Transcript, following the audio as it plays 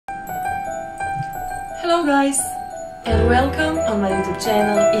Hello guys, and welcome on my YouTube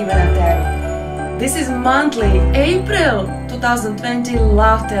channel IvanaTarot. This is monthly April 2020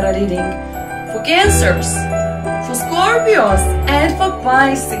 love tarot reading for Cancers, for Scorpios and for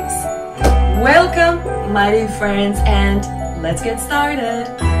Pisces. Welcome my dear friends, and let's get started.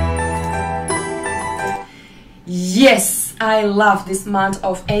 Yes, I love this month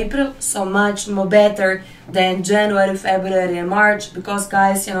of April so much more better than January, February and March, because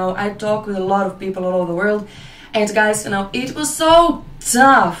guys, I talk with a lot of people all over the world, and guys, it was so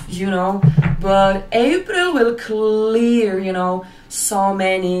tough, but April will clear, so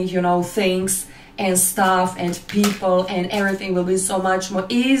many, things and stuff and people, and everything will be so much more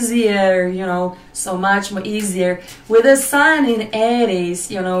easier, so much more easier with the sun in Aries,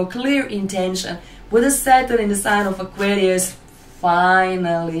 clear intention, with the Saturn in the sign of Aquarius.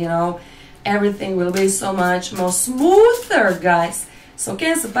 Finally, everything will be so much more smoother, guys. So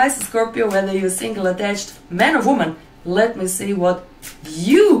Cancer, Pisces, Scorpio, whether you're single, attached, man or woman, let me see what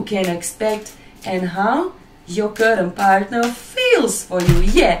you can expect and how your current partner feels for you.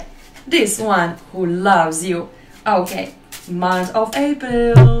 Yeah, this one who loves you. Okay, month of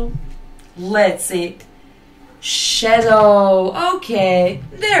April. Let's see. Shadow. Okay,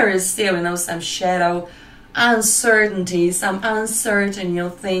 there is still, some shadow, uncertainty, some uncertain,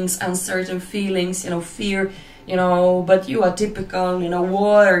 things, uncertain feelings, fear, but you are typical,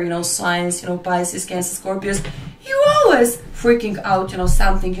 water, signs, Pisces, Cancer, Scorpios. You always freaking out,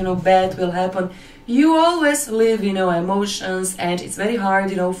 something, bad will happen. You always live, emotions, and it's very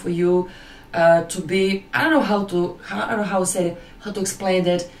hard, for you to be, I don't know how to explain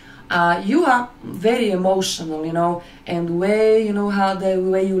that. You are very emotional, and the way, the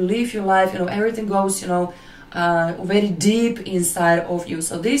way you live your life, everything goes, very deep inside of you.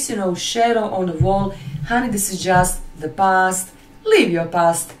 So this, shadow on the wall, honey, this is just the past. Leave your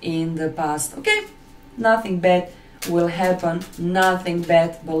past in the past, okay? Nothing bad will happen, nothing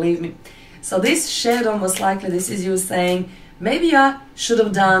bad, believe me. So this shadow, most likely, this is you saying, maybe I should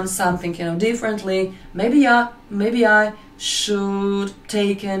have done something, differently. Maybe I should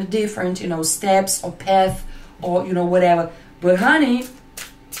taken different, steps or path or, whatever. But honey,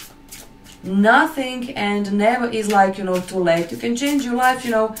 nothing and never is like, too late. You can change your life,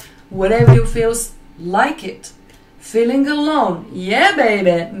 whatever you feels like it. Feeling alone. Yeah,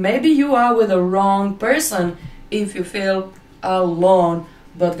 baby. Maybe you are with the wrong person if you feel alone.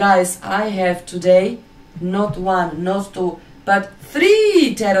 But guys, I have today not one, not two, but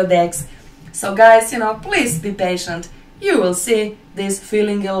 3 tarot decks. So guys, please be patient. You will see this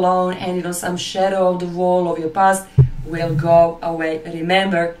feeling alone, and some shadow of the wall of your past will go away.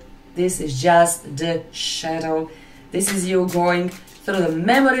 Remember, this is just the shadow. This is you going through the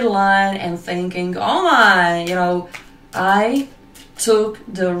memory line and thinking, oh my, I took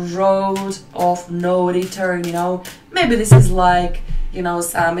the road of no return, Maybe this is like,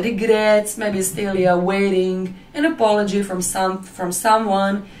 some regrets, maybe still you're waiting an apology from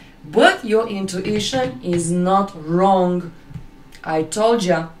someone. But your intuition is not wrong. I told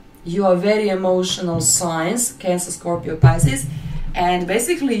you, you are very emotional signs, Cancer, Scorpio, Pisces, and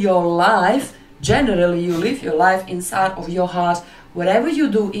basically your life, generally you live your life inside of your heart. Whatever you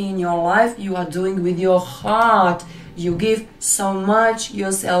do in your life, you are doing with your heart. You give so much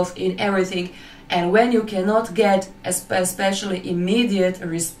yourself in everything, and when you cannot get especially immediate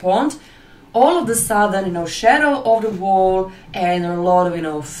response, all of the sudden, shadow of the wall and a lot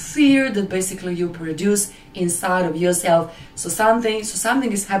of, fear that basically you produce inside of yourself. So something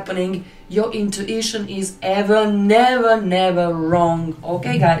is happening. Your intuition is never wrong.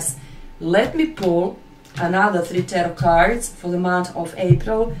 Okay, guys, let me pull another 3 tarot cards for the month of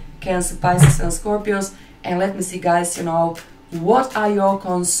April, Cancer, Pisces, and Scorpios, and let me see, guys, what are your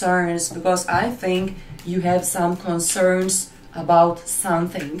concerns? Because I think you have some concerns about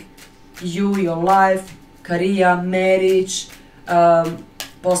something. You, your life, career, marriage,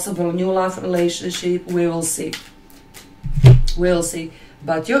 possible new life relationship, we will see. We'll see.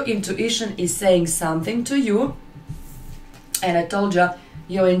 But your intuition is saying something to you, and I told you,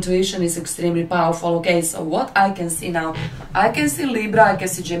 your intuition is extremely powerful. Okay, so what I can see now, I can see Libra, I can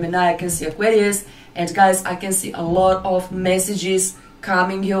see Gemini, I can see Aquarius, and guys, I can see a lot of messages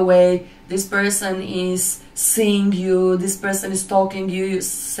coming your way. This person is seeing you, this person is talking to you,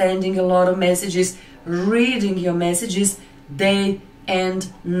 sending a lot of messages, reading your messages day and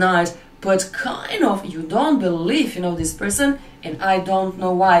night. But kind of, you don't believe, this person, and I don't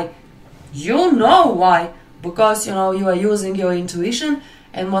know why. You know why, because, you are using your intuition,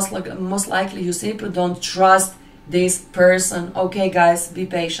 and most likely you simply don't trust this person. Okay, guys, be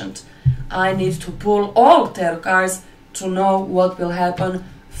patient. I need to pull all tarot cards to know what will happen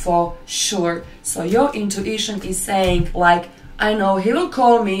for sure. So your intuition is saying like, I know he will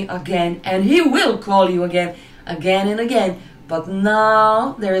call me again, and he will call you again and again. But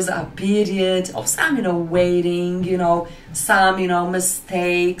now there is a period of some, waiting, some,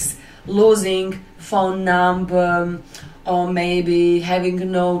 mistakes, losing phone number, or maybe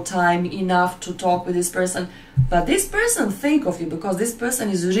having no time enough to talk with this person. But this person think of you because this person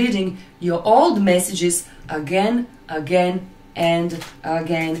is reading your old messages again and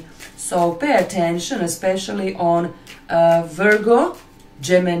again. So pay attention, especially on Virgo,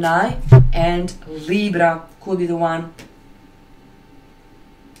 Gemini and Libra could be the one.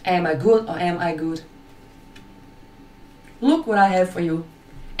 Am I good or am I good? Look what I have for you.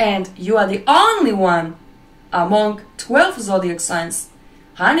 And you are the only one among 12 zodiac signs.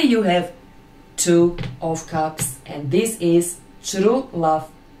 Honey, you have 2 of Cups, and this is true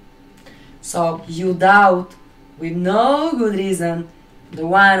love. So you doubt with no good reason the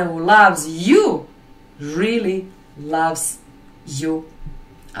one who loves you really loves you.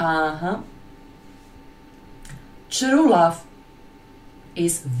 True love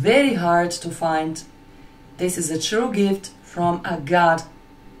is very hard to find. This is a true gift from a God.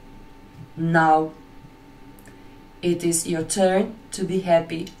 Now it is your turn to be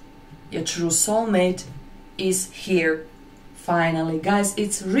happy. Your true soulmate is here. Finally, guys,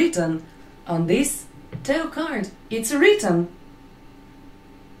 it's written on this tarot card. It's written.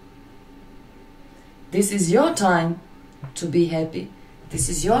 This is your time to be happy. This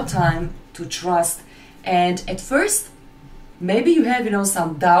is your time to trust. And at first, maybe you have,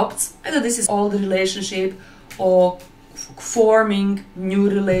 some doubts, whether this is old relationship or forming new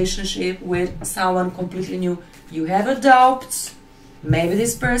relationship with someone completely new. You have a doubt. Maybe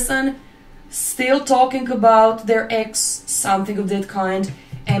this person still talking about their ex, something of that kind.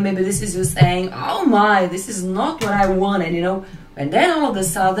 And maybe this is you saying, oh my, this is not what I wanted, And then all of a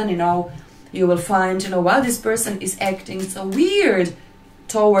sudden, you will find, why this person is acting so weird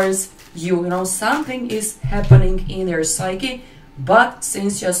towards you. Something is happening in their psyche. But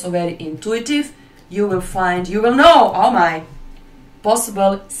since you're so very intuitive, you will know, oh my,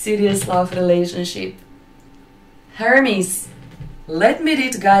 possible serious love relationship. Hermes, let me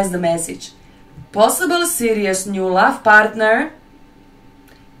read, guys, the message. Possible serious new love partner.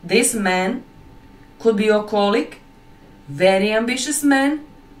 This man could be your colleague, very ambitious man,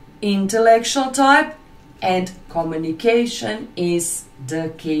 intellectual type, and communication is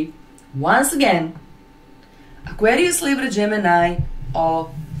the key. Once again, Aquarius, Libra, Gemini,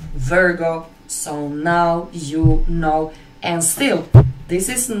 or Virgo. So now you know. And still, this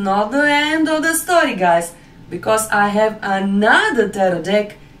is not the end of the story, guys, because I have another tarot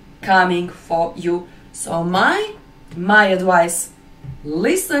deck coming for you. So my advice,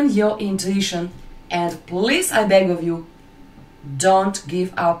 listen your intuition, and please, I beg of you, don't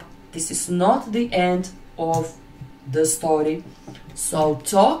give up. This is not the end of the story. So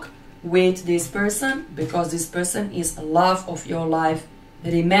talk with this person, because this person is love of your life.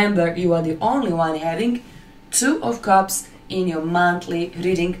 Remember, you are the only one having 2 of Cups in your monthly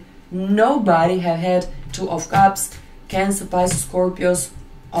reading. Nobody have had 2 of Cups. Cancer, Pisces, Scorpios,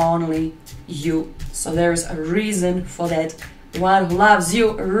 only you. So there is a reason for that. The one who loves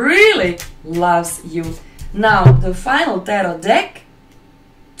you really loves you. Now, the final tarot deck,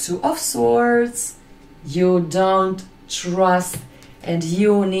 2 of Swords. You don't trust and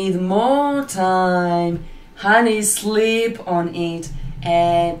you need more time. Honey, sleep on it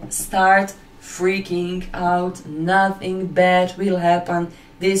and start freaking out. Nothing bad will happen.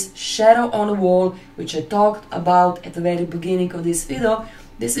 This shadow on the wall, which I talked about at the very beginning of this video,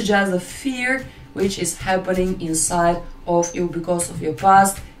 this is just the fear which is happening inside of you because of your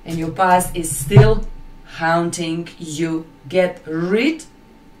past, and your past is still haunting you. Get rid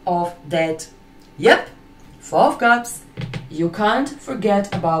of that. Yep, 4 of Cups. You can't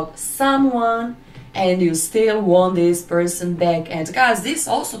forget about someone and you still want this person back. And guys, this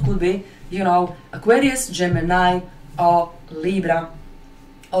also could be, Aquarius, Gemini, or Libra.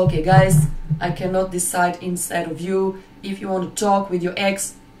 Okay, guys, I cannot decide inside of you. If you want to talk with your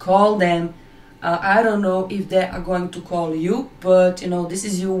ex, call them. I don't know if they are going to call you, but this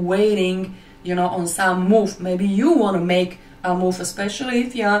is you waiting, on some move. Maybe you want to make a move, especially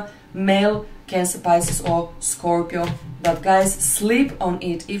if you're male, Cancer, Pisces, or Scorpio. But guys, sleep on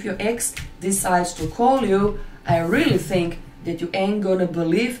it. If your ex decides to call you, I really think that you ain't gonna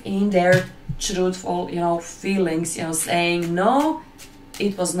believe in their truthful, feelings, saying, no,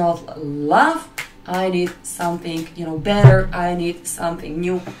 it was not love. I need something, better. I need something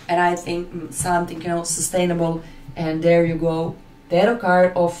new, and I think something, sustainable. And there you go. Tarot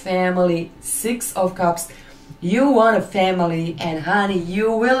card of family, 6 of Cups. You want a family, and honey,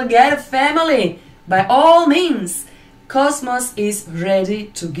 you will get a family. By all means, Cosmos is ready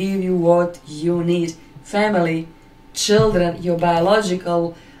to give you what you need. Family, children, your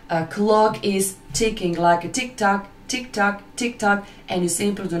biological clock is ticking like a tick-tock, tick-tock, tick-tock, and you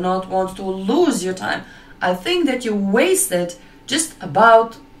simply do not want to lose your time. I think that you wasted just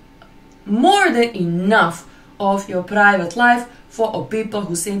about more than enough of your private life for people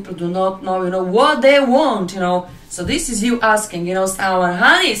who simply do not know, what they want, So this is you asking, someone,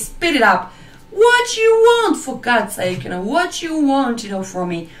 honey, spit it up. What you want, for God's sake, what you want, from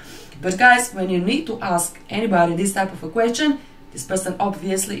me. But guys, when you need to ask anybody this type of a question, this person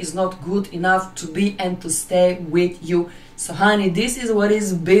obviously is not good enough to be and to stay with you. So honey, this is what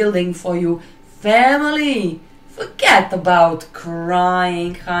is building for you. Family. Forget about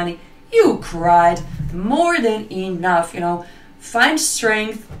crying, honey. You cried more than enough, Find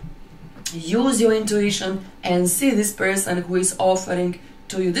strength, use your intuition, and see this person who is offering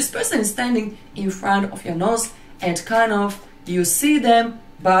to you. This person is standing in front of your nose, and kind of you see them,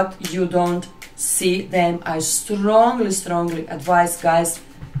 but you don't see them. I strongly advise, guys,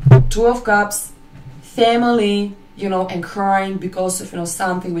 Two of Cups, family, and crying because of,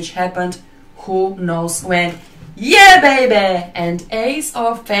 something which happened, who knows when. Yeah, baby! And Ace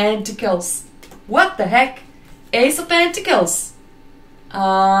of Pentacles. What the heck? Ace of Pentacles.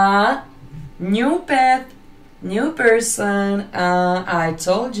 New path, new person. I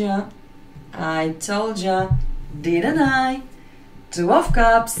told ya, didn't I? Two of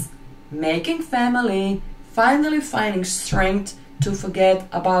Cups, making family, finally finding strength to forget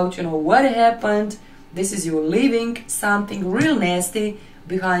about, what happened. This is you leaving something real nasty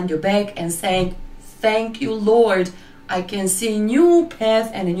behind your back and saying, thank you, Lord. I can see a new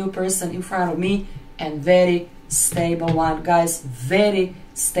path and a new person in front of me, and very stable one, guys, very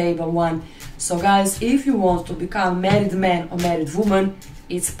stable one. So guys, if you want to become married man or married woman,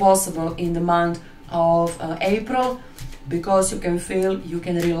 it's possible in the month of April, because you can feel, you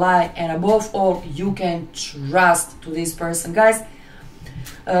can rely, and above all, you can trust to this person. Guys,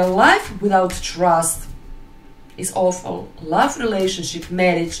 life without trust is awful. Love, relationship,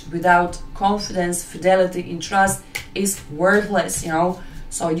 marriage without confidence, fidelity, in trust is worthless,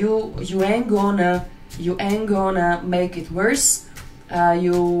 So you ain't gonna make it worse.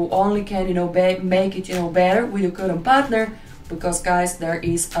 You only can, make it, better with your current partner, because guys, there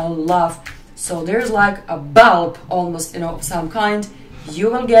is a love. So there's like a bulb almost, of some kind. You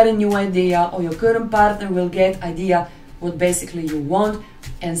will get a new idea, or your current partner will get idea what basically you want,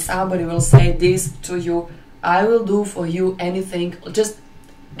 and somebody will say this to you: I will do for you anything, just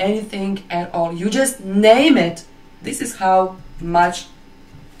anything at all. You just name it. This is how much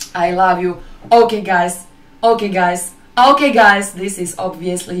I love you. Okay guys, this is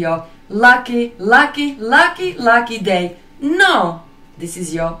obviously your lucky day. No, this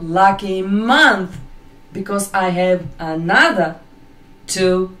is your lucky month, because I have another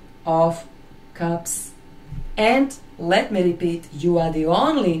Two of Cups. And let me repeat, you are the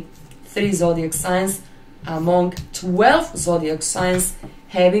only 3 zodiac signs among 12 zodiac signs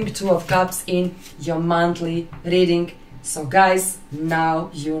having Two of Cups in your monthly reading. So guys, now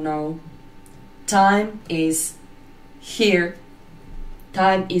you know. Time is here.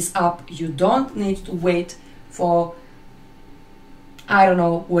 Time is up. You don't need to wait for, I don't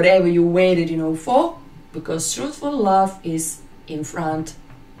know, whatever you waited, for, because truthful love is in front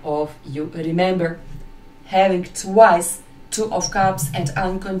of you. Remember, having twice Two of Cups and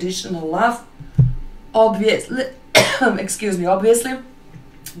unconditional love, obviously, obviously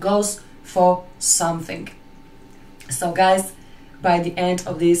goes for something. So guys, by the end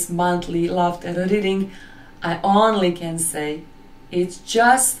of this monthly love tarot reading, I only can say it's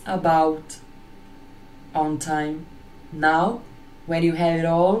just about on time. Now, when you have it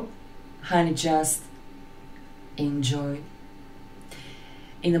all, honey, just enjoy.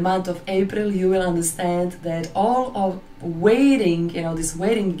 In the month of April, you will understand that all of waiting, this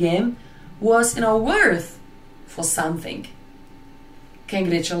waiting game was, worth for something.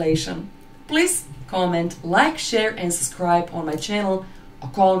 Congratulations. Please comment, like, share, and subscribe on my channel, or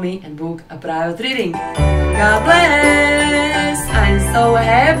call me and book a private reading. God bless! I'm so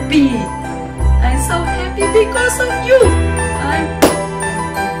happy! I'm so happy because of you! I'm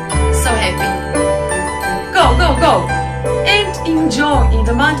so happy! Go, go, go! And enjoy in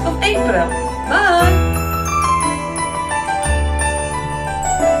the month of April! Bye!